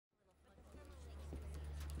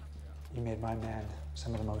You made my men,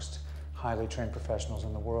 some of the most highly trained professionals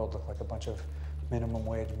in the world, look like a bunch of minimum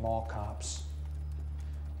wage mall cops.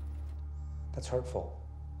 That's hurtful.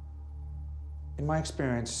 In my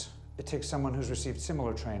experience, it takes someone who's received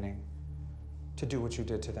similar training to do what you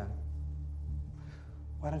did to them.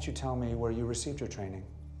 Why don't you tell me where you received your training?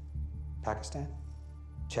 Pakistan?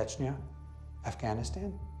 Chechnya?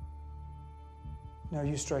 Afghanistan? No,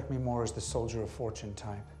 you strike me more as the soldier of fortune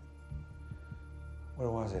type. Where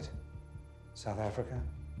was it? South Africa?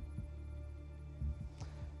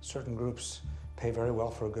 Certain groups pay very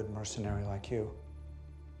well for a good mercenary like you.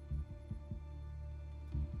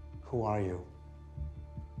 Who are you?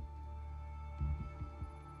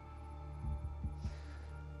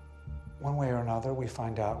 One way or another, we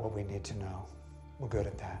find out what we need to know. We're good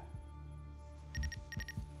at that.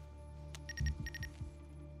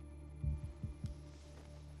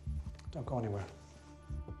 Don't go anywhere.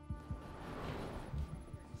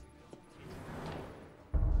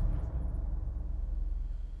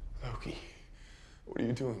 Loki, what are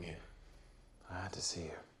you doing here? I had to see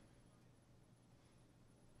you.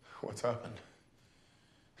 What's happened?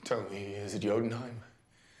 Tell me, is it Jotunheim?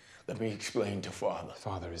 Let me explain to Father.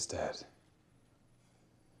 Father is dead.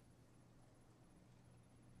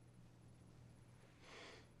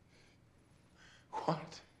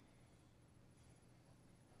 What?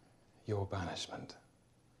 Your banishment.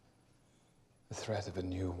 The threat of a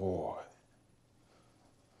new war.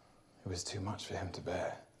 It was too much for him to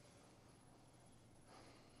bear.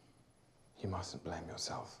 You mustn't blame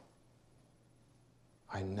yourself.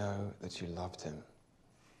 I know that you loved him.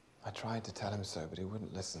 I tried to tell him so, but he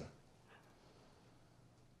wouldn't listen.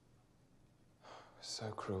 It was so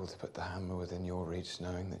cruel to put the hammer within your reach,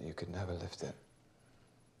 knowing that you could never lift it.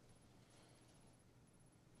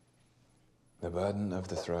 The burden of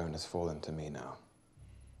the throne has fallen to me now.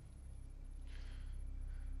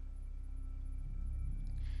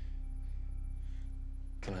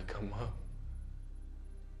 Can I come home?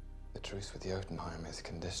 The truce with Jotunheim is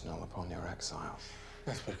conditional upon your exile.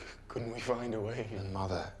 Yes, but couldn't we find a way? And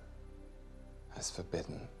Mother has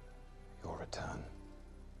forbidden your return.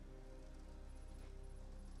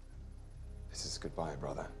 This is goodbye,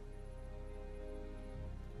 brother.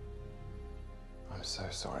 I'm so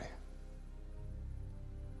sorry.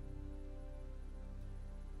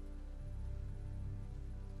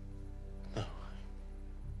 No.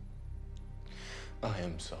 I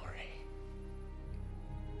am sorry.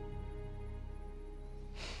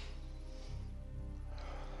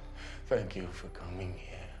 Thank you for coming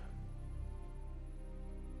here.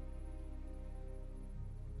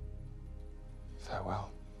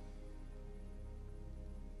 Farewell.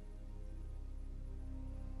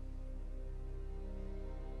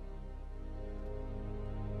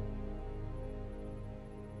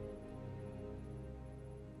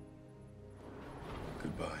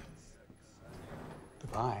 Goodbye.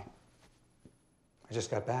 Goodbye. I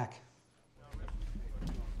just got back.